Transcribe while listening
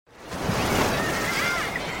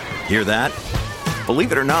Hear that?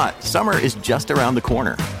 Believe it or not, summer is just around the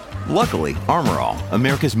corner. Luckily, Armor All,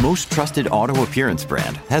 America's most trusted auto appearance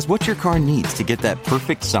brand, has what your car needs to get that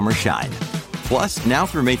perfect summer shine. Plus, now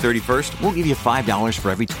through May 31st, we'll give you $5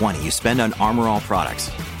 for every $20 you spend on Armor All products.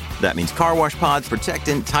 That means car wash pods,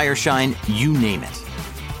 protectant, tire shine, you name it.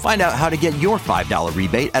 Find out how to get your $5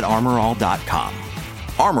 rebate at armorall.com.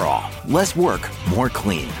 Armor All, less work, more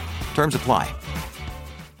clean. Terms apply.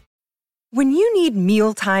 When you need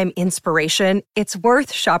mealtime inspiration, it's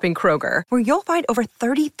worth shopping Kroger, where you'll find over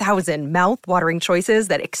 30,000 mouth-watering choices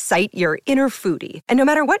that excite your inner foodie. And no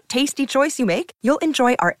matter what tasty choice you make, you'll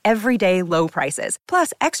enjoy our everyday low prices,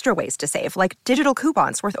 plus extra ways to save, like digital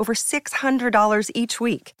coupons worth over $600 each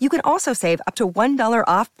week. You can also save up to $1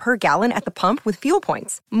 off per gallon at the pump with fuel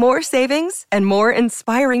points. More savings and more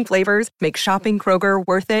inspiring flavors make shopping Kroger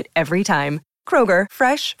worth it every time. Kroger,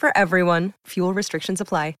 fresh for everyone. Fuel restrictions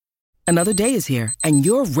apply. Another day is here, and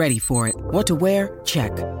you're ready for it. What to wear?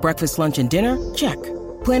 Check. Breakfast, lunch, and dinner? Check.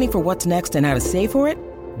 Planning for what's next and how to save for it?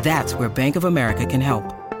 That's where Bank of America can help.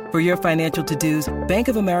 For your financial to-dos, Bank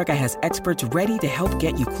of America has experts ready to help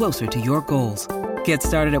get you closer to your goals. Get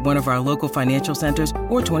started at one of our local financial centers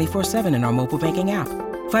or 24/7 in our mobile banking app.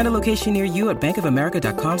 Find a location near you at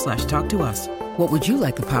bankofamerica.com/talktous. What would you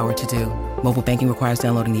like the power to do? Mobile banking requires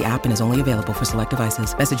downloading the app and is only available for select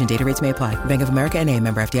devices. Message and data rates may apply. Bank of America N.A.,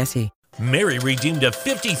 member FDIC. Mary redeemed a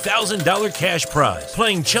 $50,000 cash prize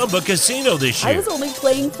playing Chumba Casino this year. I was only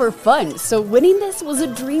playing for fun, so winning this was a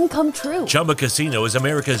dream come true. Chumba Casino is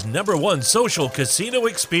America's #1 social casino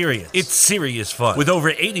experience. It's serious fun. With over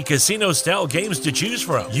 80 casino-style games to choose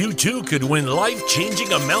from, you too could win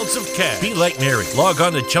life-changing amounts of cash. Be like Mary. Log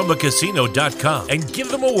on to ChumbaCasino.com and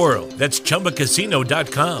give them a whirl. That's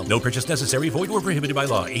ChumbaCasino.com. No purchase necessary. Void where prohibited by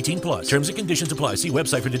law. 18+. Terms and conditions apply. See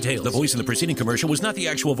website for details. The voice in the preceding commercial was not the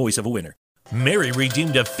actual voice of a winner. Mary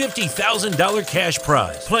redeemed a $50,000 cash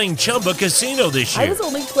prize playing Chumba Casino this year. I was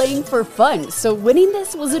only playing for fun, so winning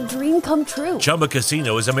this was a dream come true. Chumba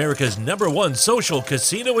Casino is America's #1 social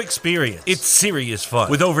casino experience. It's serious fun.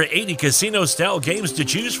 With over 80 casino-style games to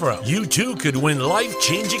choose from, you too could win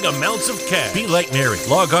life-changing amounts of cash. Be like Mary.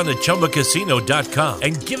 Log on to ChumbaCasino.com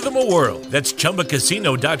and give them a whirl. That's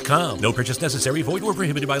ChumbaCasino.com. No purchase necessary. Void where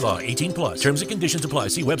prohibited by law. 18+. Terms and conditions apply.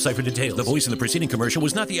 See website for details. The voice in the preceding commercial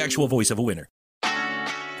was not the actual voice of a winner.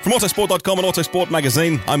 From Autosport.com and Autosport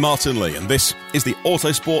Magazine, I'm Martin Lee, and this is the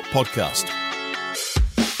Autosport Podcast.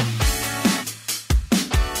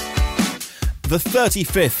 The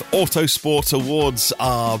 35th Autosport Awards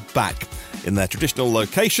are back in their traditional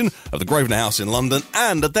location of the Grosvenor House in London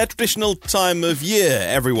and at their traditional time of year,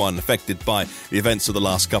 everyone affected by the events of the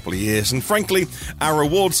last couple of years. And frankly, our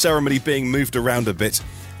awards ceremony being moved around a bit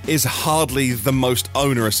is hardly the most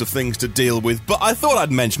onerous of things to deal with, but I thought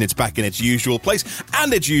I'd mention it's back in its usual place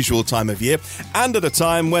and its usual time of year, and at a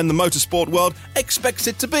time when the motorsport world expects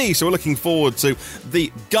it to be. So we're looking forward to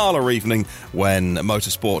the gala evening when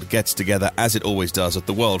motorsport gets together, as it always does, at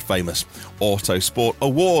the world-famous Autosport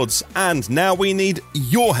Awards. And now we need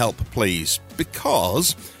your help, please,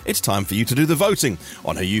 because it's time for you to do the voting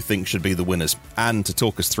on who you think should be the winners. And to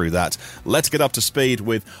talk us through that, let's get up to speed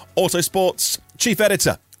with Autosport's Chief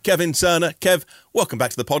Editor, Kevin Turner. Kev, welcome back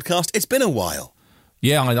to the podcast. It's been a while.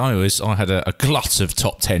 Yeah, I had a glut of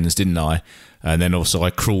top tens, didn't I? And then also I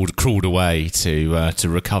crawled away to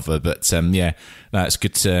recover. But yeah, no, it's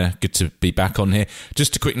good to be back on here.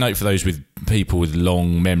 Just a quick note for those with people with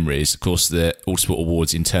long memories. Of course, the Autosport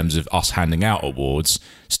Awards, in terms of us handing out awards,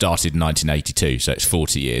 started in 1982, so it's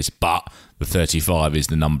 40 years. But the 35 is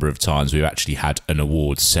the number of times we've actually had an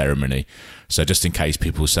awards ceremony. So just in case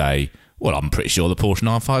people say, well, I'm pretty sure the Porsche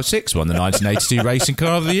 956 won the 1982 Racing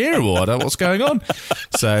Car of the Year award. What's going on?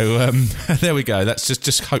 So there we go. That's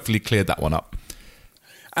just hopefully cleared that one up.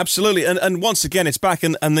 Absolutely. And once again, it's back.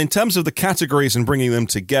 And in terms of the categories and bringing them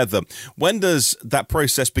together, when does that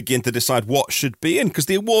process begin to decide what should be in? Because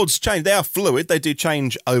the awards change. They are fluid. They do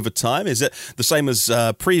change over time. Is it the same as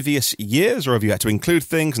previous years, or have you had to include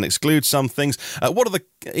things and exclude some things? What are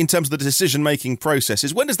in terms of the decision-making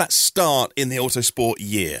processes, when does that start in the Autosport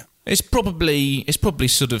year? It's probably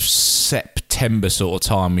sort of September sort of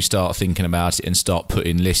time we start thinking about it and start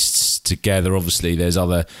putting lists together. Obviously, there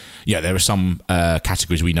are some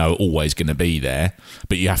categories we know are always going to be there,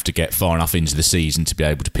 but you have to get far enough into the season to be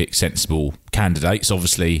able to pick sensible candidates.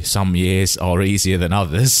 Obviously, some years are easier than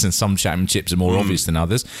others, and some championships are more obvious than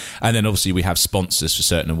others. And then obviously we have sponsors for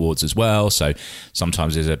certain awards as well, so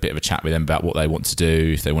sometimes there's a bit of a chat with them about what they want to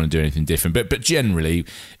do, if they want to do anything different. But generally,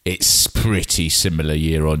 it's pretty similar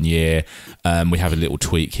year on year. We have a little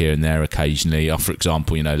tweak here and there occasionally. occasionally, for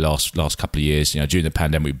example, last couple of years, during the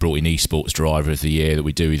pandemic, we brought in esports driver of the year that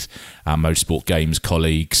we do with our motorsport games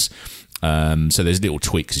colleagues. So there's little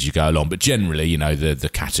tweaks as you go along, but generally, the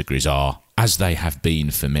categories are as they have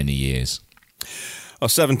been for many years.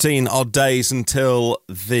 17 odd days until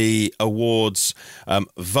the awards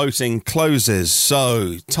voting closes.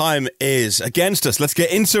 So time is against us. Let's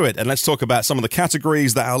get into it and let's talk about some of the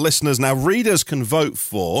categories that our listeners, now readers, can vote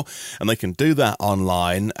for, and they can do that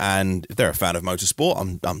online. And if they're a fan of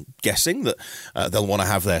motorsport, I'm guessing that they'll want to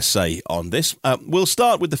have their say on this. We'll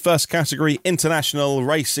start with the first category, International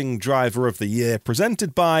Racing Driver of the Year,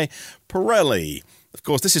 presented by Pirelli. Of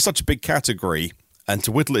course, this is such a big category, and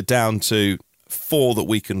to whittle it down to 4 that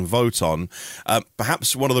we can vote on,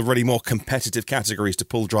 perhaps one of the really more competitive categories to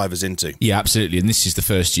pull drivers into. Yeah, absolutely. And this is the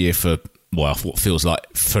first year for what feels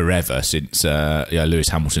like forever since Lewis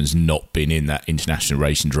Hamilton's not been in that International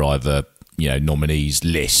Racing Driver nominees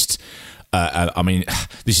list. I mean,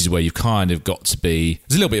 this is where you've kind of got to be.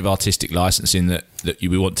 There's a little bit of artistic licensing that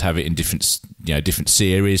we want to have it in different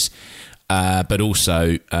series, but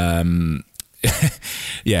also.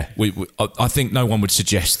 I think no one would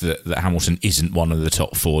suggest that Hamilton isn't one of the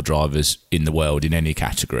top 4 drivers in the world in any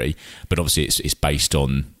category, but obviously it's based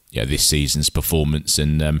on this season's performance,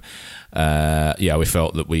 and we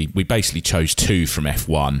felt that we basically chose 2 from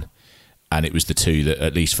F1. And it was the 2 that,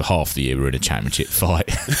 at least for half the year, were in a championship fight.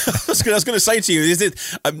 I was going to say to you, is it,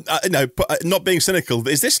 not being cynical,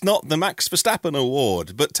 is this not the Max Verstappen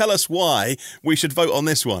award? But tell us why we should vote on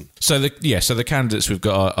this one. So the candidates we've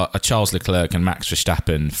got are Charles Leclerc and Max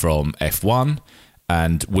Verstappen from F1,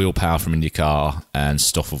 and Will Power from IndyCar, and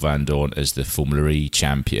Stoffel Vandoorne as the Formula E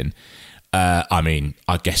champion.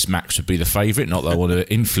 I guess Max would be the favourite, not that I want to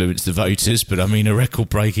influence the voters, but a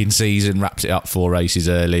record-breaking season, wrapped it up 4 races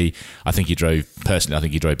early. I think he drove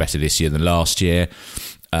better this year than last year.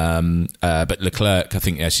 But Leclerc, I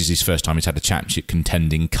think this is his first time he's had a championship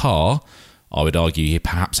contending car. I would argue he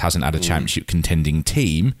perhaps hasn't had a championship contending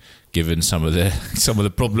team, given some of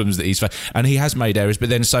the problems that he's faced. And he has made errors, but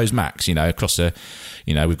then so's Max. Across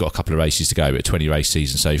we've got a couple of races to go, but a 20 race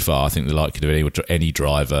season so far. I think the likelihood of any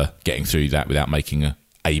driver getting through that without making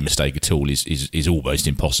a mistake at all is almost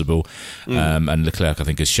impossible. And Leclerc, I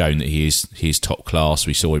think, has shown that he is top class.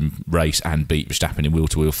 We saw him race and beat Verstappen in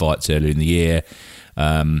wheel-to-wheel fights earlier in the year.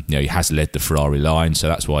 He has led the Ferrari line, so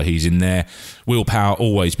that's why he's in there. Will Power,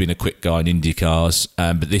 always been a quick guy in Indy cars,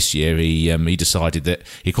 but this year he decided that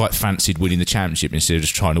he quite fancied winning the championship instead of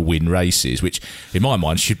just trying to win races, which in my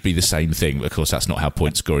mind should be the same thing. But of course, that's not how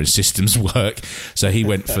point scoring systems work. So he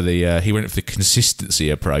went for the consistency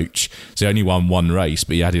approach. So he only won 1 race,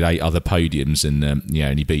 but he added 8 other podiums, and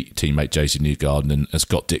he beat teammate Jason Newgarden and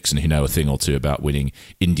Scott Dixon, who know a thing or two about winning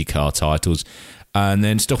IndyCar titles. And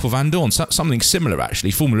then Stoffel Vandoorne, something similar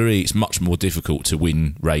actually. Formula E, it's much more difficult to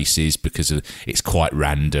win races because it's quite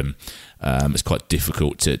random. It's quite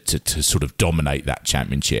difficult to sort of dominate that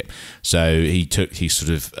championship. So he took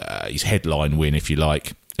his headline win, if you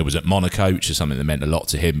like. It was at Monaco, which is something that meant a lot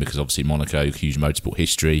to him because obviously Monaco, huge motorsport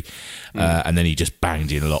history. And then he just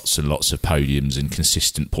banged in lots and lots of podiums and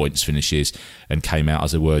consistent points finishes and came out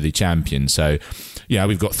as a worthy champion. So,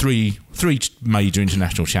 we've got three major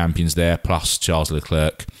international champions there, plus Charles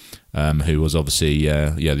Leclerc, who was obviously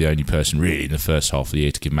the only person really in the first half of the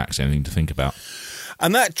year to give Max anything to think about.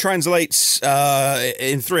 And that translates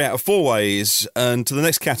in 3 out of 4 ways and to the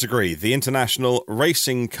next category, the International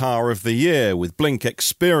Racing Car of the Year with Blink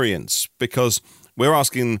Experience, because we're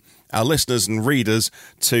asking our listeners and readers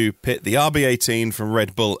to pit the RB18 from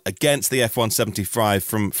Red Bull against the F175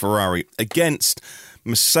 from Ferrari, against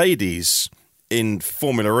Mercedes in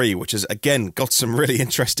Formula E, which has, again, got some really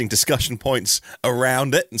interesting discussion points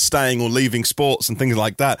around it and staying or leaving sports and things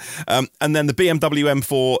like that. And then the BMW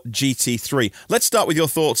M4 GT3. Let's start with your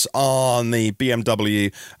thoughts on the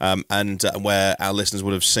BMW and where our listeners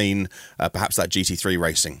would have seen perhaps that GT3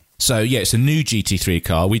 racing. So, it's a new GT3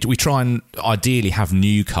 car. We try and ideally have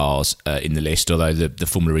new cars in the list, although the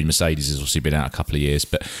Formula E Mercedes has obviously been out a couple of years,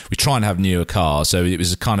 but we try and have newer cars. So it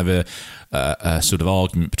was a kind of a sort of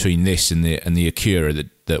argument between this and the Acura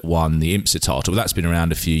that won the IMSA title. That's been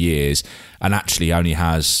around a few years and actually only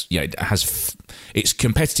has, it's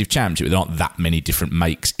competitive championship, but there aren't that many different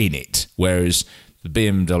makes in it, whereas the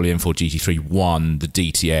BMW M4 GT3 won the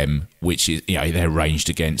DTM, which is, they're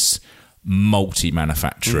ranged against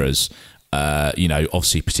multi-manufacturers,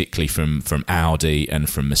 obviously particularly from Audi and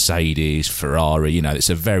from Mercedes, Ferrari. It's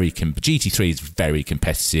a GT3 is very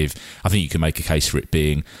competitive. I think you can make a case for it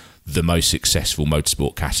being the most successful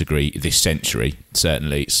motorsport category this century.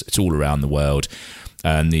 Certainly, it's all around the world.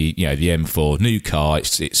 And the M4 new car,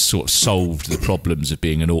 it's sort of solved the problems of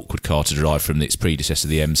being an awkward car to drive from its predecessor,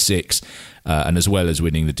 the M6. And as well as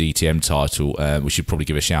winning the DTM title, we should probably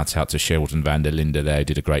give a shout out to Sheldon van der Linde there, who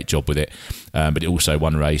did a great job with it. But it also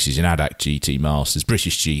won races in ADAC GT Masters,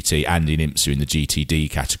 British GT, and in IMSA in the GTD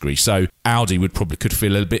category. So Audi could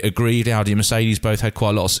feel a bit aggrieved. Audi and Mercedes both had quite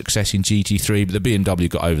a lot of success in GT3, but the BMW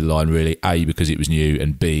got over the line really, A, because it was new,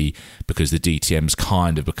 and B, because the DTM's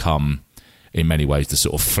kind of become, in many ways, the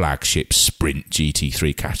sort of flagship sprint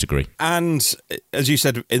GT3 category. And as you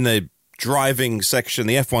said in the driving section,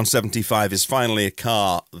 the F175 is finally a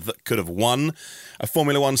car that could have won a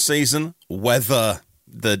Formula One season, whether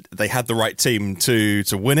they had the right team to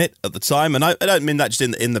win it at the time. And I don't mean that just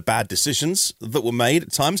in the bad decisions that were made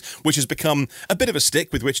at times, which has become a bit of a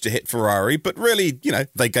stick with which to hit Ferrari, but really,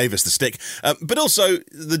 they gave us the stick. But also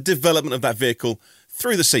the development of that vehicle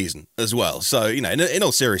through the season as well. So, in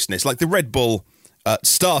all seriousness, like the Red Bull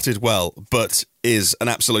started well, but is an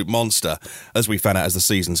absolute monster, as we found out as the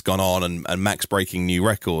season's gone on, and Max breaking new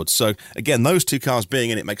records. So, again, those two cars being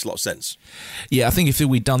in it makes a lot of sense. Yeah, I think if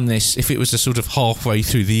we'd done this, if it was a sort of halfway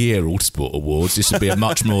through the year Autosport Awards, this would be a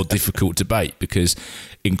much more difficult debate, because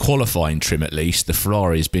in qualifying trim at least, the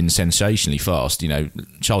Ferrari has been sensationally fast.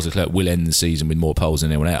 Charles Leclerc will end the season with more poles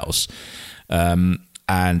than anyone else.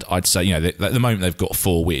 And I'd say, at the moment they've got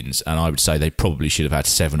 4 wins, and I would say they probably should have had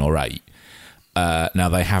 7 or 8. Now,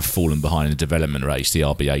 they have fallen behind in the development race. The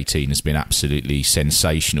RB18 has been absolutely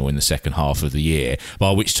sensational in the second half of the year,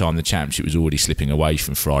 by which time the championship was already slipping away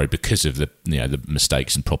from Ferrari because of the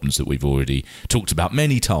mistakes and problems that we've already talked about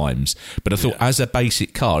many times. But I thought, as a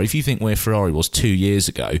basic car, if you think where Ferrari was 2 years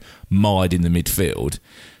ago, mired in the midfield,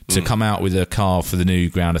 to come out with a car for the new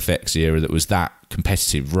ground effects era that was that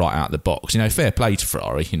competitive right out the box, fair play to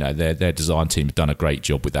Ferrari. Their design team have done a great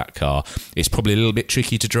job with that car. It's probably a little bit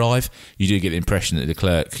tricky to drive. You do get the impression that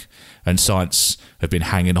Leclerc and Sainz have been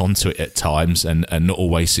hanging on to it at times, and not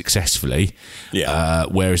always successfully. Yeah.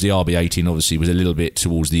 Whereas the RB18 obviously was a little bit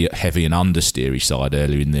towards the heavy and understeery side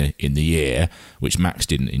earlier in the year, which Max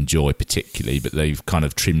didn't enjoy particularly, but they've kind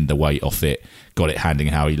of trimmed the weight off it, got it handling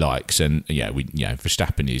how he likes. And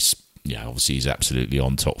Verstappen is, obviously he's absolutely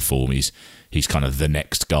on top form. He's kind of the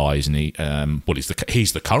next guy, isn't he?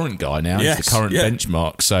 He's the current guy now. Yes, he's the current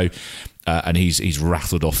benchmark. So, and he's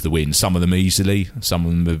rattled off the win. Some of them easily, some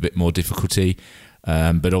of them with a bit more difficulty.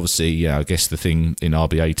 But obviously, I guess the thing in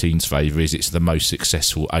RB18's favour is it's the most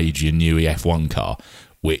successful Adrian Newey F1 car,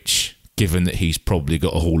 which, given that he's probably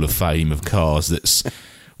got a Hall of Fame of cars that's,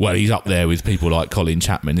 well, he's up there with people like Colin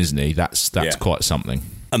Chapman, isn't he? That's quite something.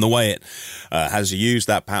 And the way it has used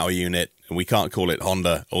that power unit, and we can't call it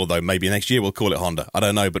Honda, although maybe next year we'll call it Honda. I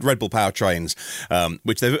don't know, but Red Bull powertrains,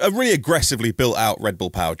 which they've really aggressively built out Red Bull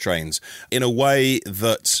powertrains in a way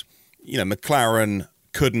that, McLaren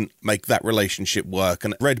couldn't make that relationship work.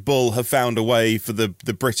 And Red Bull have found a way for the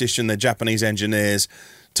British and the Japanese engineers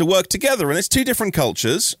to work together. And it's 2 different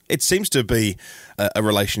cultures. It seems to be a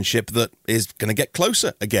relationship that is going to get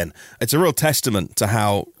closer again. It's a real testament to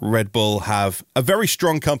how Red Bull have a very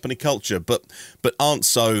strong company culture, but aren't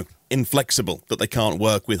so inflexible that they can't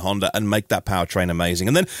work with Honda and make that powertrain amazing.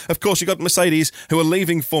 And then, of course, you've got Mercedes, who are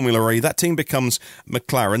leaving Formula E. That team becomes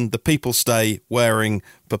McLaren. The people stay wearing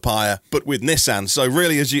papaya, but with Nissan. So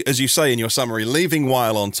really, as you say in your summary, leaving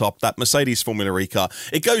Weil on top, that Mercedes Formula E car,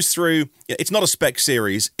 it goes through, it's not a spec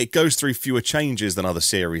series, it goes through fewer changes than other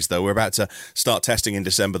series, though. We're about to start testing in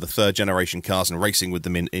December the 3rd generation cars and racing with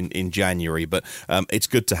them in January, but it's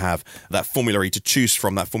good to have that Formula E to choose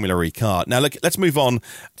from, that Formula E car. Now, look, let's move on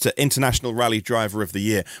to International Rally Driver of the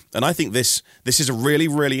Year. And I think this is a really,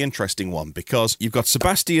 really interesting one, because you've got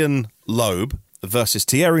Sebastian Loeb versus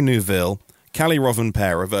Thierry Neuville, Kalle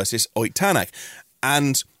Rovanperä versus Ott Tänak.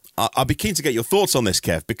 And I'd be keen to get your thoughts on this,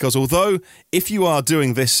 Kev, because although if you are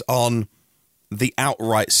doing this on the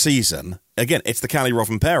outright season, again, it's the Kalle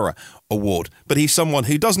Rovanperä award, but he's someone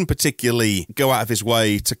who doesn't particularly go out of his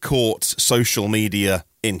way to court social media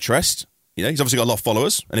interest. He's obviously got a lot of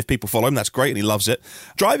followers, and if people follow him, that's great, and he loves it.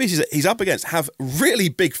 Drivers he's up against have really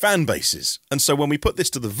big fan bases, and so when we put this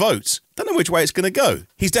to the vote, don't know which way it's going to go.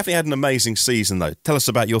 He's definitely had an amazing season, though. Tell us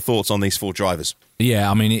about your thoughts on these 4 drivers. Yeah,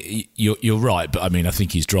 I mean, you're right, but I mean, I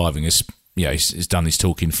think his driving has, he's done his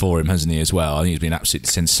talking for him, hasn't he, as well? I think he's been absolutely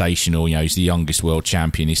sensational. He's the youngest world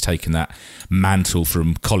champion. He's taken that mantle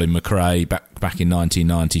from Colin McRae back in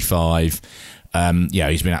 1995.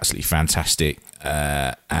 He's been absolutely fantastic.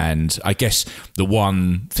 And I guess the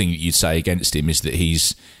one thing that you'd say against him is that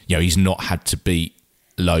he's not had to beat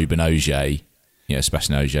Loeb and Ogier,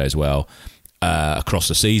 Sebastian Ogier as well, across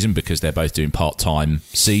the season, because they're both doing part-time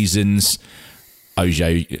seasons.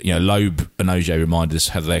 Ogier, Loeb and Ogier reminded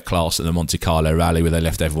us of their class at the Monte Carlo rally where they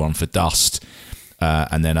left everyone for dust.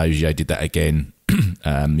 And then Ogier did that again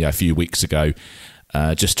a few weeks ago,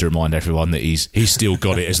 just to remind everyone that he's still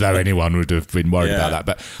got it, as though anyone would have been worried about that.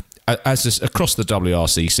 But across the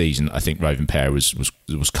WRC season, I think Rovanperä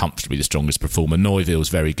was comfortably the strongest performer. Neuville's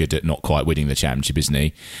very good at not quite winning the championship, isn't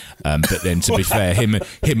he? But then, to be fair, him and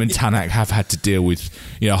Tanak have had to deal with,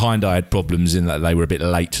 Hyundai had problems in that they were a bit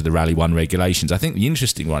late to the Rally 1 regulations. I think the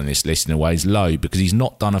interesting one in this list, in a way, is Lowe, because he's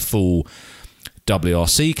not done a full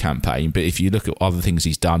WRC campaign, but if you look at other things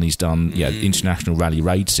he's done International Rally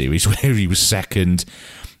Raid Series, where he was second.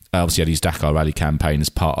 Obviously, had his Dakar Rally campaign as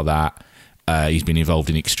part of that. He's been involved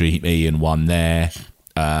in Extreme E and won there.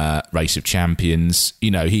 Race of Champions.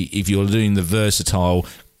 If you're doing the versatile,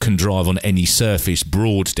 can drive on any surface,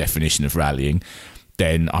 broad definition of rallying,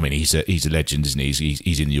 then he's a legend, isn't he?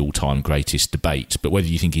 He's in the all-time greatest debate. But whether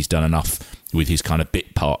you think he's done enough with his kind of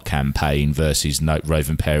bit part campaign versus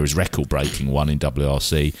Rovanperã's record-breaking one in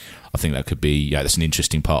WRC, I think that could be that's an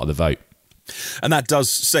interesting part of the vote. And that does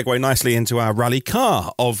segue nicely into our rally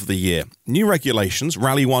car of the year. New regulations,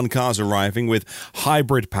 Rally 1 cars arriving with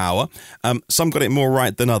hybrid power. Some got it more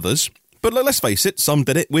right than others. But let's face it, some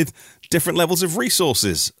did it with different levels of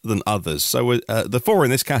resources than others. So the four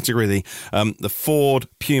in this category, the Ford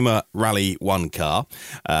Puma Rally 1 car,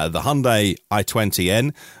 the Hyundai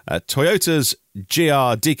i20N, Toyota's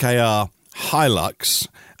GR DKR Hilux,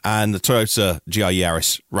 and the Toyota GR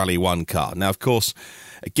Yaris Rally 1 car. Now, of course,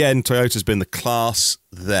 again, Toyota's been the class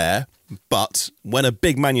there, but when a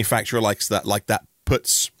big manufacturer like that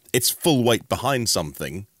puts its full weight behind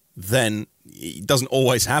something, then it doesn't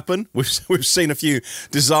always happen. We've seen a few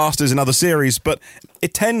disasters in other series, but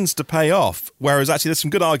it tends to pay off, whereas actually there's some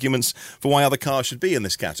good arguments for why other cars should be in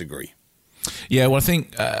this category. Yeah, well, I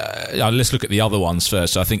think let's look at the other ones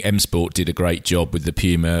first. So I think M Sport did a great job with the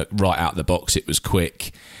Puma right out the box. It was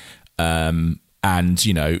quick, and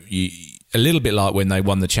a little bit like when they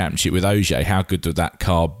won the championship with Ogier, how good would that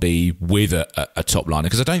car be with a top liner?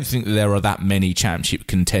 Because I don't think that there are that many championship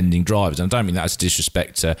contending drivers. And I don't mean that as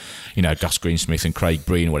disrespect to, Gus Greensmith and Craig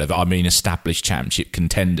Breen or whatever. I mean established championship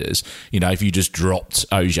contenders. If you just dropped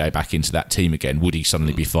Ogier back into that team again, would he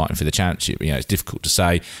suddenly be fighting for the championship? It's difficult to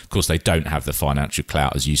say. Of course, they don't have the financial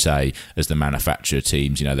clout, as you say, as the manufacturer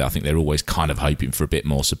teams. I think they're always kind of hoping for a bit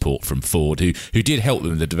more support from Ford, who did help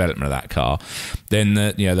them in the development of that car. Then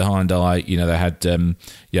the Hyundai, they had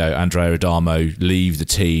Andrea Adamo leave the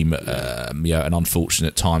team, an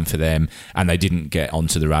unfortunate time for them, and they didn't get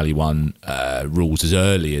onto the Rally 1 rules as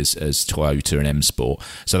early as Toyota and M Sport.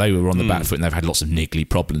 So they were on the back foot, and they've had lots of niggly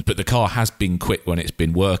problems. But the car has been quick when it's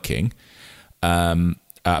been working.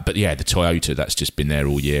 But yeah, the Toyota, that's just been there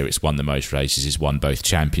all year. It's won the most races, it's won both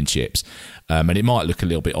championships. And it might look a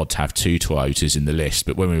little bit odd to have two Toyotas in the list,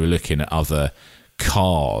 but when we were looking at other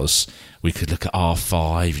cars, we could look at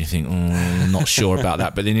R5 and you think, I'm not sure about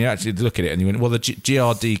that. But then you actually look at it and you went, well, the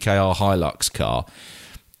GR DKR Hilux car,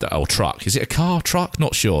 or truck, is it a car, truck?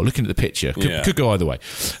 Not sure. Looking at the picture, could go either way.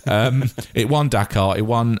 It won Dakar, it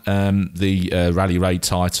won the Rally Raid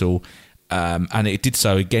title, and it did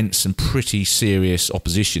so against some pretty serious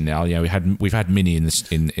opposition. Now, we've had Mini in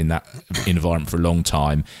that environment for a long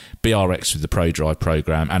time. BRX with the ProDrive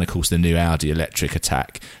program, and of course the new Audi electric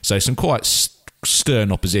attack. So some quite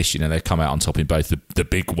stern opposition, and they've come out on top in both the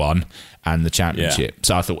big one and the championship. Yeah.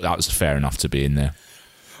 So I thought that was fair enough to be in there.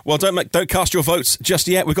 Well, don't cast your votes just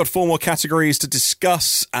yet. We've got 4 more categories to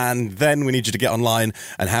discuss, and then we need you to get online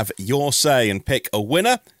and have your say and pick a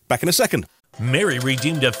winner. Back in a second. Mary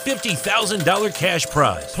redeemed a $50,000 cash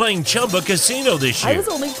prize playing Chumba Casino this year. I was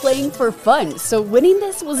only playing for fun, so winning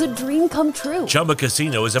this was a dream come true. Chumba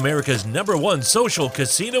Casino is America's #1 social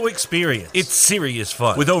casino experience. It's serious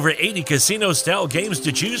fun. With over 80 casino-style games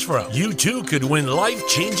to choose from, you too could win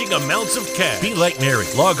life-changing amounts of cash. Be like Mary.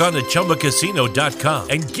 Log on to ChumbaCasino.com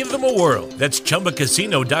and give them a whirl. That's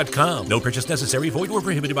ChumbaCasino.com. No purchase necessary. Void or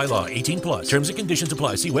prohibited by law. 18+. Terms and conditions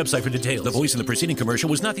apply. See website for details. The voice in the preceding commercial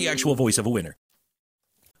was not the actual voice of a winner.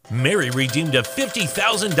 Mary redeemed a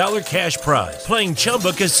 $50,000 cash prize playing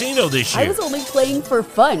Chumba Casino this year. I was only playing for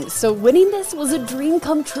fun, so winning this was a dream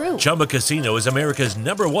come true. Chumba Casino is America's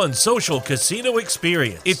 #1 social casino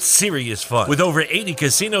experience. It's serious fun. With over 80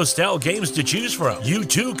 casino-style games to choose from, you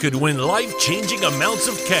too could win life-changing amounts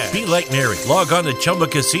of cash. Be like Mary. Log on to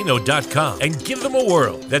ChumbaCasino.com and give them a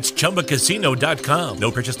whirl. That's ChumbaCasino.com.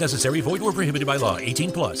 No purchase necessary. Void or prohibited by law.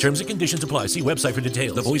 18+. Terms and conditions apply. See website for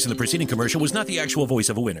details. The voice in the preceding commercial was not the actual voice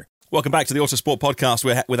of a winner. here. Welcome back to the Autosport Podcast.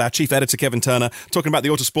 We're with our chief editor, Kevin Turner, talking about the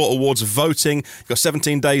Autosport Awards voting. You've got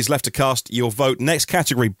 17 days left to cast your vote. Next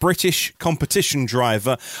category, British Competition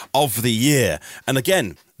Driver of the Year. And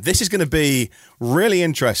again, this is going to be really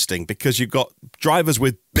interesting because you've got drivers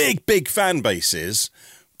with big fan bases.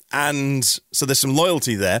 And so there's some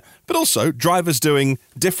loyalty there, but also drivers doing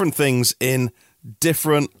different things in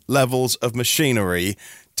different levels of machinery.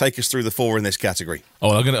 Take us through the four in this category.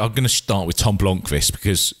 Oh, I'm going to start with Tom Blomqvist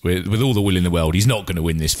because with all the will in the world, he's not going to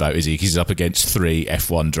win this vote, is he? He's up against 3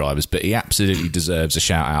 F1 drivers, but he absolutely deserves a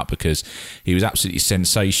shout out because he was absolutely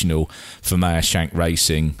sensational for Meyer Shank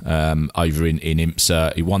Racing over in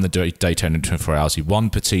IMSA. He won the Daytona 24 Hours. He won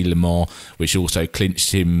Petit Le Mans, which also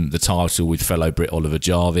clinched him the title with fellow Brit Oliver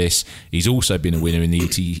Jarvis. He's also been a winner in the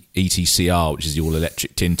ETCR, which is the All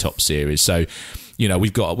Electric Tin Top Series. So, you know,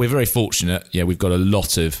 we're very fortunate. Yeah, we've got a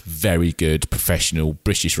lot of very good professional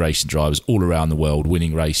British racing drivers all around the world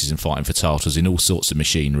winning races and fighting for titles in all sorts of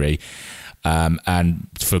machinery. And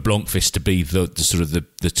for Blomqvist to be the sort of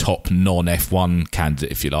the top non-F1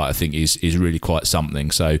 candidate, if you like, I think is really quite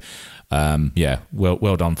something. So,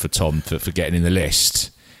 well done for Tom for getting in the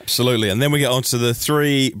list. Absolutely. And then we get on to the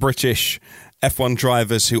 3 British F1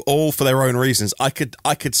 drivers who all, for their own reasons, I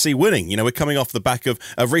could see winning. You know, we're coming off the back of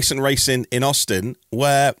a recent race in Austin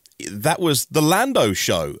where that was the Lando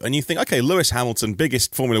show. And you think, okay, Lewis Hamilton,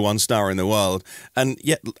 biggest Formula One star in the world, and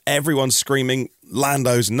yet everyone's screaming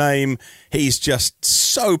Lando's name. He's just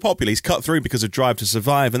so popular. He's cut through because of Drive to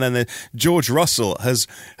Survive. And then George Russell has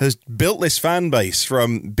built this fan base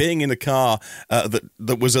from being in a car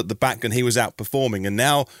that was at the back and he was outperforming. And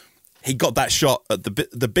now he got that shot at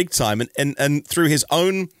the big time, and through his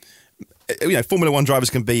own, you know, Formula One drivers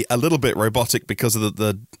can be a little bit robotic because of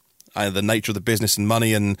the nature of the business and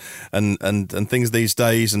money and things these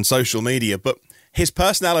days and social media. But his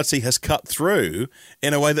personality has cut through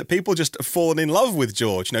in a way that people just have fallen in love with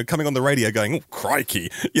George. You know, coming on the radio going, "Oh crikey,"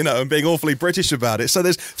 you know, and being awfully British about it. So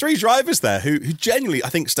there's 3 drivers there who genuinely, I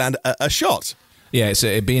think, stand a shot. Yeah,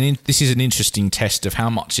 so this is an interesting test of how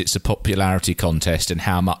much it's a popularity contest and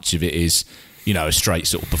how much of it is, you know, a straight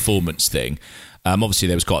sort of performance thing. Obviously,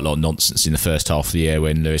 there was quite a lot of nonsense in the first half of the year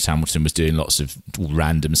when Lewis Hamilton was doing lots of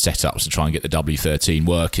random setups to try and get the W13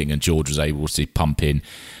 working, and George was able to pump in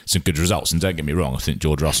some good results. And don't get me wrong, I think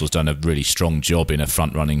George Russell's done a really strong job in a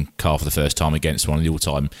front-running car for the first time against one of the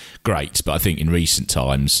all-time greats. But I think in recent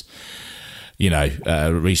times, you know,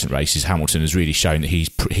 recent races, Hamilton has really shown that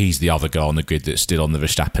he's the other guy on the grid that's still on the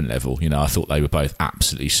Verstappen level. You know, I thought they were both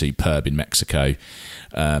absolutely superb in Mexico.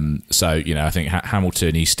 So, you know, I think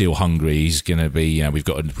Hamilton, he's still hungry. He's going to be, you know, we've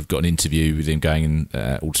got an interview with him going in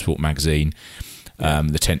Autosport magazine,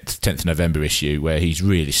 the 10th November issue, where he's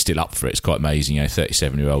really still up for it. It's quite amazing, you know,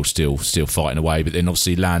 37-year-old still fighting away. But then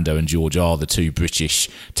obviously Lando and George are the 2 British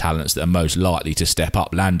talents that are most likely to step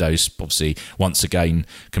up. Lando's obviously once again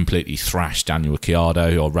completely thrashed Daniel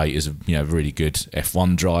Ricciardo, who I rate as a, you know, really good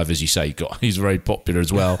F1 driver. As you say, he's very popular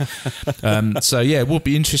as well. So yeah, it will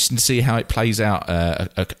be interesting to see how it plays out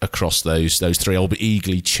across those 3. I'll be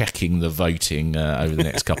eagerly checking the voting over the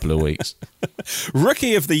next couple of weeks.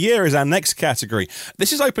 Rookie of the Year is our next category.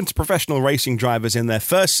 This is open to professional racing drivers in their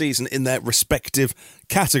first season in their respective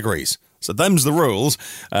categories. So them's the rules.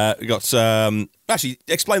 We've got actually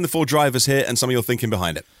explain the 4 drivers here and some of your thinking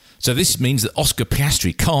behind it. So this means that Oscar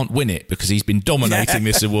Piastri can't win it because he's been dominating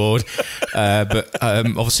this award. But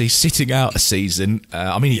obviously sitting out a season,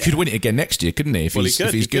 I mean, he could win it again next year, couldn't he? If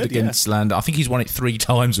he's good against Lando. I think he's won it 3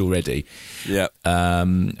 times already. Yeah.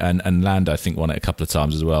 And Lando, I think, won it a couple of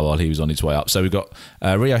times as well while he was on his way up. So we've got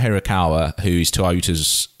Ryo Hirakawa, who is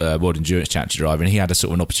Toyota's World Endurance Championship driver, and he had a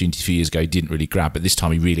sort of an opportunity a few years ago he didn't really grab, but this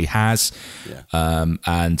time he really has. Yeah.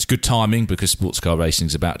 And good timing because sports car racing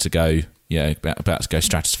is about to go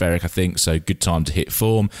stratospheric, I think, so good time to hit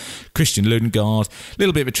form. Christian Lundgaard, a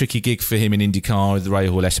little bit of a tricky gig for him in IndyCar with the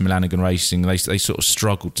Rahal Esser Milanigan Racing. They sort of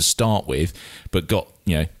struggled to start with, but got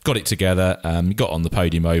it together, got on the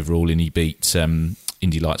podium overall, and he beat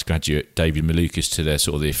Indy Lights graduate David Malukas to their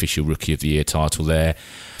sort of the official Rookie of the Year title there.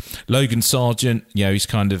 Logan Sargent, he's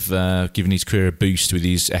kind of given his career a boost with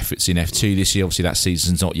his efforts in F2 this year. Obviously, that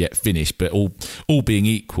season's not yet finished, but all being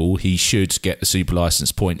equal, he should get the super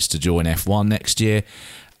license points to join F1 next year.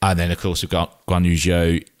 And then, of course, we've got Guan Yu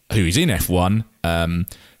Zhou, who is in F1,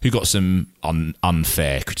 who got some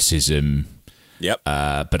unfair criticism,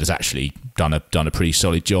 but has actually done a pretty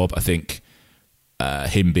solid job. I think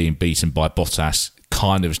him being beaten by Bottas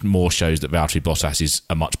kind of more shows that Valtteri Bottas is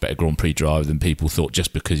a much better Grand Prix driver than people thought,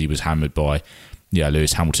 just because he was hammered by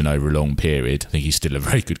Lewis Hamilton over a long period. I think he's still a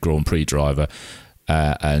very good Grand Prix driver,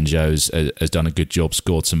 and Zhou has done a good job,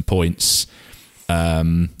 scored some points.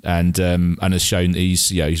 and has shown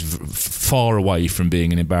he's far away from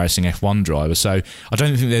being an embarrassing F1 driver. So I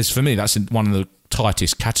don't think there's, for me, that's one of the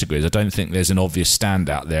tightest categories. I don't think there's an obvious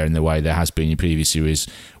standout there in the way there has been in previous series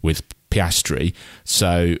with Piastri.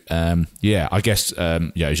 So I guess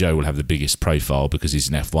Zhou will have the biggest profile because he's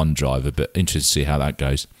an F1 driver, but interested to see how that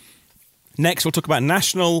goes. Next, we'll talk about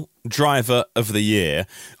National Driver of the Year,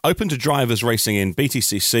 open to drivers racing in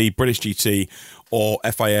BTCC, British GT or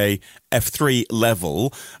FIA F3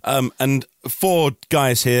 level. And 4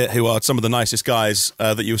 guys here who are some of the nicest guys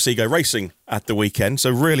that you'll see go racing at the weekend.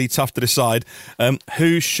 So really tough to decide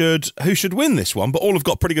who should win this one, but all have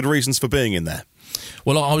got pretty good reasons for being in there.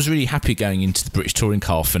 Well, I was really happy going into the British Touring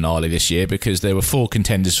Car finale this year because there were 4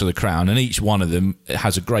 contenders for the crown, and each one of them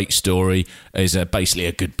has a great story, is basically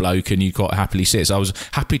a good bloke, and you quite happily sit. So I was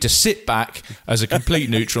happy to sit back as a complete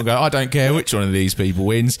neutral and go, I don't care which one of these people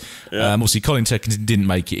wins. Yeah. Obviously, Colin Turkington didn't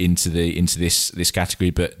make it into this category,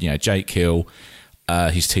 but Jake Hill,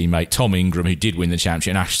 his teammate Tom Ingram, who did win the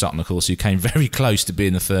championship, and Ash Sutton, of course, who came very close to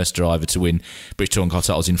being the first driver to win British Touring Car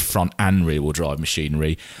titles in front and rear-wheel drive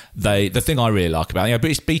machinery. The thing I really like about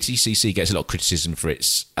BTCC gets a lot of criticism for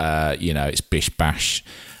its its bish bash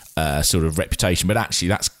sort of reputation, but actually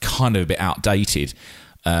that's kind of a bit outdated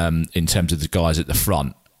in terms of the guys at the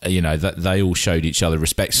front. That they all showed each other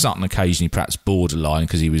respect. Sutton occasionally perhaps borderline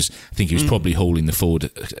because he was probably hauling the Ford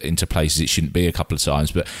into places it shouldn't be a couple of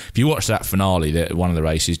times. But if you watch that finale, one of the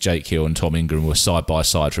races, Jake Hill and Tom Ingram were side by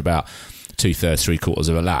side for about 2/3, 3/4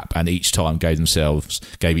 of a lap, and each time gave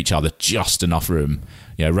each other just enough room,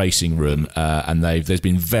 racing room, and there's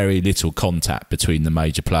been very little contact between the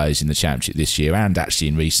major players in the championship this year and actually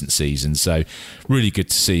in recent seasons. So really good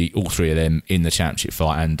to see all 3 of them in the championship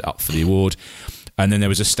fight and up for the award. And then there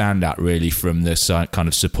was a standout really from the kind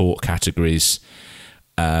of support categories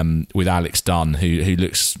with Alex Dunn, who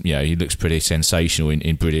looks pretty sensational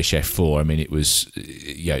in British F4. I mean, it was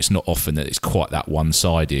it's not often that it's quite that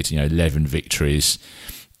one-sided. 11 victories,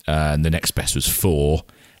 and the next best was 4.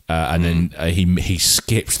 And then he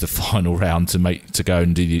skipped the final round to go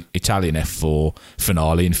and do the Italian F4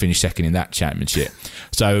 finale and finish second in that championship.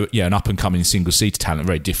 So an up and coming single seater talent,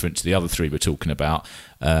 very different to the other 3 we're talking about,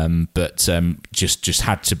 but just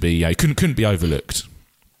had to be couldn't be overlooked.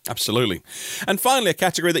 Absolutely. And finally, a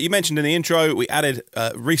category that you mentioned in the intro, we added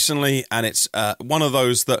recently, and it's one of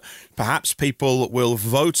those that perhaps people will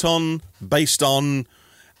vote on based on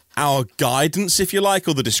our guidance, if you like,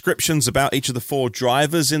 or the descriptions about each of the 4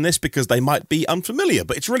 drivers in this, because they might be unfamiliar.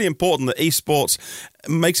 But it's really important that esports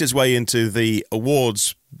makes its way into the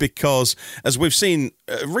awards because, as we've seen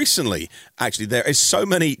recently, actually, there is so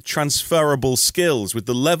many transferable skills with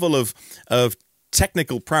the level of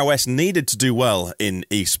technical prowess needed to do well in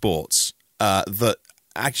esports that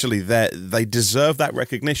actually they deserve that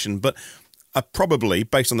recognition. But probably,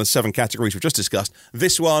 based on the 7 categories we've just discussed,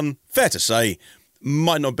 this one, fair to say,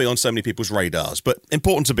 might not be on so many people's radars, but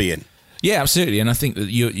important to be in. Yeah, absolutely. And I think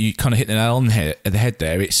that you kind of hit the nail on the head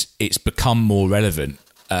there. It's become more relevant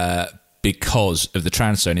because of the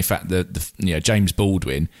transfer. And in fact, James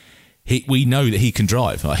Baldwin, we know that he can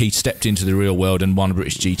drive. He stepped into the real world and won a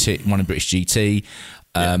British GT.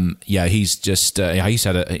 He's just he's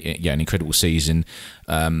had an incredible season,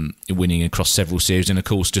 winning across several series, and of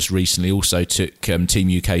course just recently also took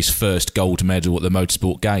Team UK's first gold medal at the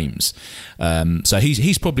Motorsport Games. So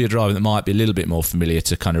he's probably a driver that might be a little bit more familiar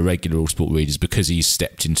to kind of regular Autosport readers because he's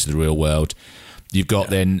stepped into the real world. You've got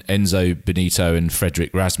then Enzo Benito and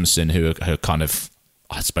Frederick Rasmussen, who are kind of,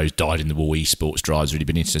 I suppose, dyed-in-the-wool esports drivers. Really,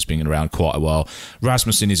 Benito's been around quite a while.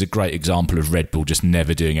 Rasmussen is a great example of Red Bull just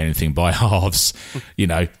never doing anything by halves.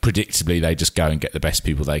 Predictably, they just go and get the best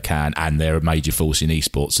people they can, and they're a major force in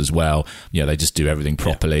esports as well. They just do everything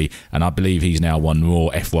properly. Yeah. And I believe he's now won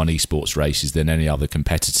more F1 esports races than any other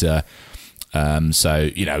competitor.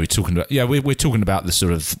 So we're talking about the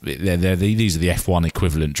sort of these are the F1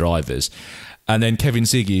 equivalent drivers. And then Kevin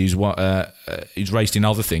Siggy, who's raced in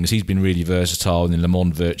other things. He's been really versatile in the Le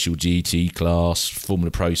Mans Virtual GT class,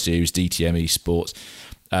 Formula Pro Series, DTM Esports.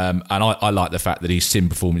 And I like the fact that his sim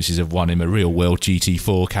performances have won him a real world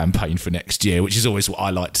GT4 campaign for next year, which is always what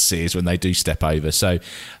I like to see, is when they do step over. So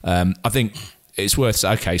I think it's worth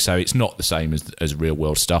saying, okay, so it's not the same as real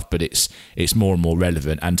world stuff, but it's more and more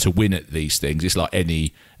relevant. And to win at these things, it's like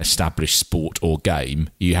any established sport or game,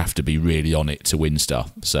 you have to be really on it to win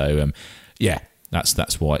stuff. So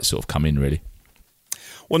that's why it's sort of come in, really.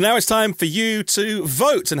 Well, now it's time for you to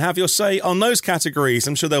vote and have your say on those categories.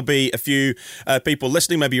 I'm sure there'll be a few people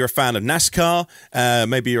listening. Maybe you're a fan of NASCAR.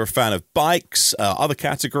 Maybe you're a fan of bikes, other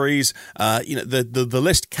categories. The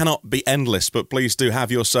list cannot be endless, but please do have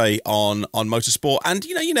your say on motorsport. And,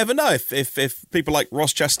 you never know if people like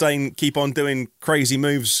Ross Chastain keep on doing crazy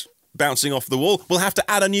moves bouncing off the wall, we'll have to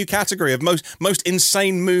add a new category of most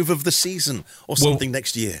insane move of the season or something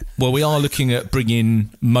next year. Well, we are looking at bringing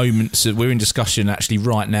moments. We're in discussion actually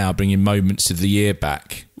right now, bringing moments of the year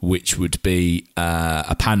back, which would be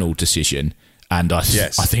a panel decision. And I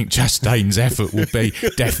think Chastain's effort will be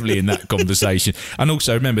definitely in that conversation. And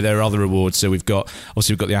also, remember, there are other awards. So we've got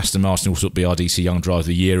the Aston Martin BRDC Young Driver of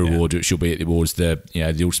the Year award, which will be at the awards. The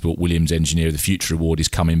Autosport Williams Engineer of the Future award is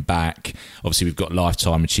coming back. Obviously, we've got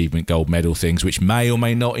Lifetime Achievement Gold Medal things, which may or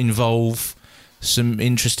may not involve some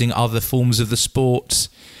interesting other forms of the sport.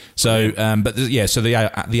 So, so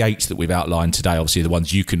the 8 that we've outlined today, obviously, are the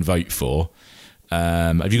ones you can vote for.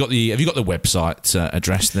 Have you got the website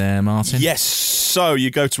address there, Martin? Yes. So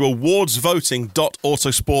you go to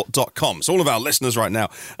awardsvoting.autosport.com. So all of our listeners right now,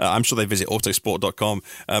 I'm sure they visit autosport.com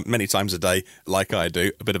many times a day, like I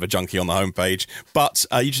do. A bit of a junkie on the homepage, but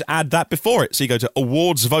you just add that before it. So you go to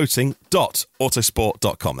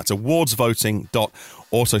awardsvoting.autosport.com. That's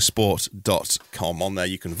awardsvoting.autosport.com. On there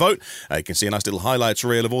you can vote. You can see a nice little highlights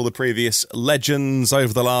reel of all the previous legends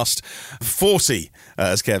over the last 40,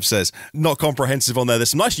 as Kev says. Not comprehensive on there. There's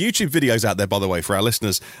some nice YouTube videos out there, by the way, for our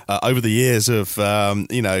listeners over the years of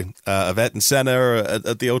Ayrton Senna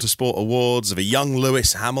at the Autosport Awards, of a young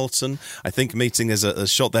Lewis Hamilton, I think, meeting a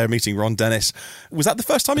shot there, meeting Ron Dennis. Was that the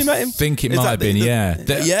first time you met him? I think it might have been, yeah.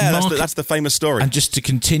 That's the famous story. And just to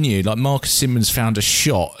continue, like Marcus Simmons found a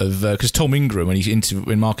shot of, because Tom Ingram,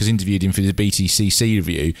 when Marcus interviewed him for the BTCC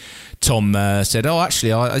review, Tom said, actually,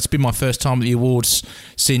 it's been my first time at the awards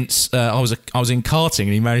since I was in karting,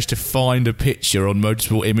 and he managed to find a picture on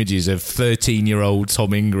Motorsport Images of 13-year-old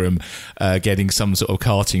Tom Ingram getting some sort of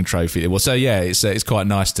karting trophy. Well, so yeah, it's quite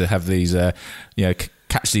nice to have these,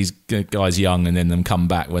 catch these guys young and then them come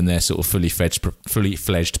back when they're sort of fully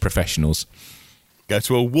fledged professionals. Go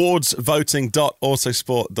to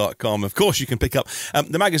awardsvoting.autosport.com. Of course, you can pick up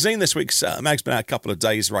the magazine. This week's mag's been out a couple of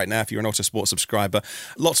days right now if you're an Autosport subscriber.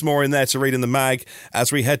 Lots more in there to read in the mag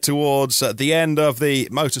as we head towards the end of the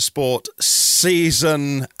motorsport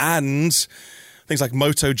season and things like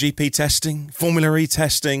MotoGP testing, Formula E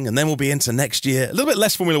testing, and then we'll be into next year. A little bit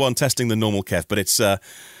less Formula One testing than normal, Kev, but it's...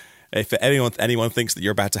 if anyone thinks that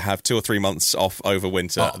you're about to have 2 or 3 months off over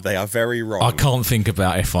winter, they are very wrong. I can't think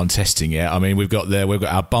about F1 testing yet. I mean, we've got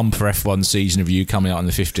our bumper F1 season review coming out on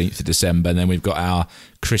the 15th of December, and then we've got our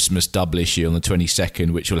Christmas double issue on the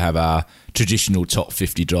 22nd, which will have our traditional top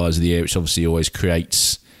 50 drivers of the year, which obviously always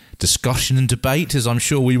creates discussion and debate, as I'm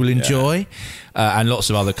sure we will enjoy, and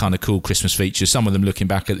lots of other kind of cool Christmas features, some of them looking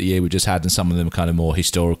back at the year we just had, and some of them kind of more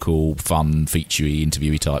historical, fun, featurey,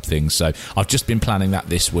 interviewy type things. So I've just been planning that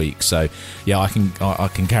this week, so yeah, I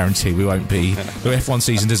can guarantee we won't be, the F1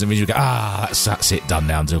 season doesn't mean you go, that's it, done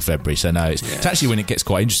now until February. So no, it's actually when it gets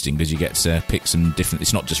quite interesting, because you get to pick some different,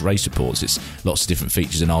 it's not just race reports, it's lots of different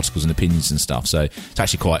features and articles and opinions and stuff, so it's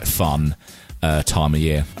actually quite fun time of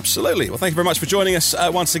year. Absolutely. Well, thank you very much for joining us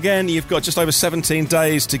once again. You've got just over 17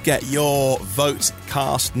 days to get your vote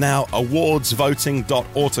cast now.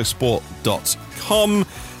 awardsvoting.autosport.com.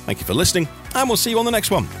 Thank you for listening, and we'll see you on the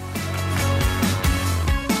next one.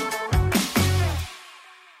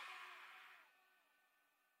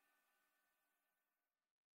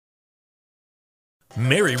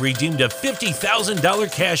 Mary redeemed a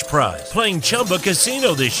 $50,000 cash prize playing Chumba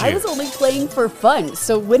Casino this year. I was only playing for fun,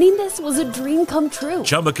 so winning this was a dream come true.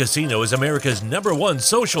 Chumba Casino is America's #1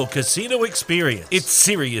 social casino experience. It's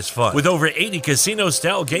serious fun. With over 80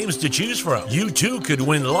 casino-style games to choose from, you too could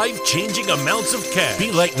win life-changing amounts of cash.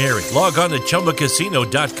 Be like Mary. Log on to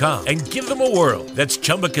ChumbaCasino.com and give them a whirl. That's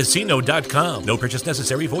ChumbaCasino.com. No purchase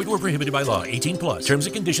necessary. Void or prohibited by law. 18+. Terms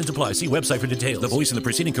and conditions apply. See website for details. The voice in the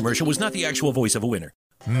preceding commercial was not the actual voice of a winner.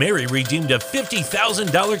 Mary redeemed a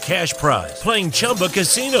 $50,000 cash prize playing Chumba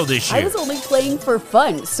Casino this year. I was only playing for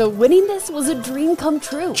fun, so winning this was a dream come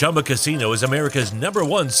true. Chumba Casino is America's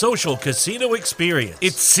 #1 social casino experience.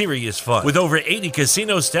 It's serious fun. With over 80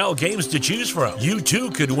 casino-style games to choose from, you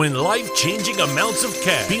too could win life-changing amounts of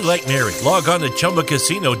cash. Be like Mary. Log on to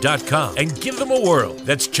ChumbaCasino.com and give them a whirl.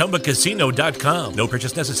 That's ChumbaCasino.com. No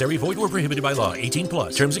purchase necessary. Void or prohibited by law.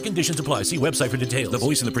 18+. Terms and conditions apply. See website for details. The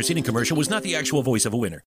voice in the preceding commercial was not the actual voice of a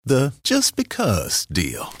winner. The just because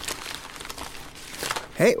deal.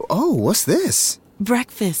 Hey, what's this?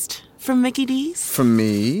 Breakfast from Mickey D's. From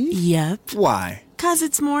me? Yep. Why? 'Cause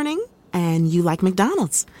it's morning and you like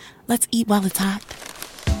McDonald's. Let's eat while it's hot.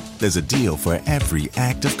 There's a deal for every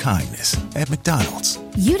act of kindness at McDonald's.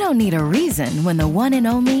 You don't need a reason when the one and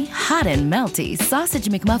only hot and melty Sausage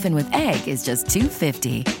McMuffin with egg is just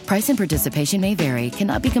 $2.50. Price and participation may vary.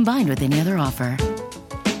 Cannot be combined with any other offer.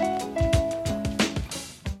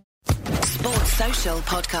 Sports Social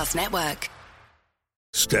Podcast Network.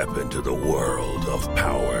 Step into the world of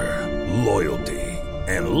power, loyalty,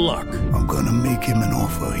 and luck. I'm gonna make him an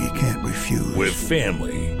offer he can't refuse. With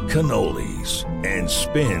family, cannolis, and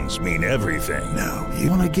spins mean everything. Now, you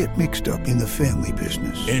wanna get mixed up in the family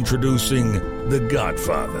business. Introducing The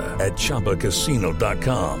Godfather at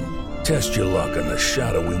ChumbaCasino.com. Test your luck in the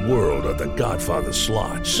shadowy world of The Godfather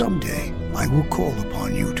slot. Someday, I will call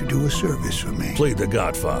upon you to do a service for me. Play The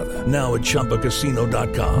Godfather, now at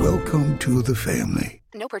ChumbaCasino.com. Welcome to the family.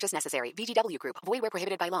 No purchase necessary. VGW Group. Void where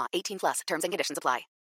prohibited by law. 18+. Terms and conditions apply.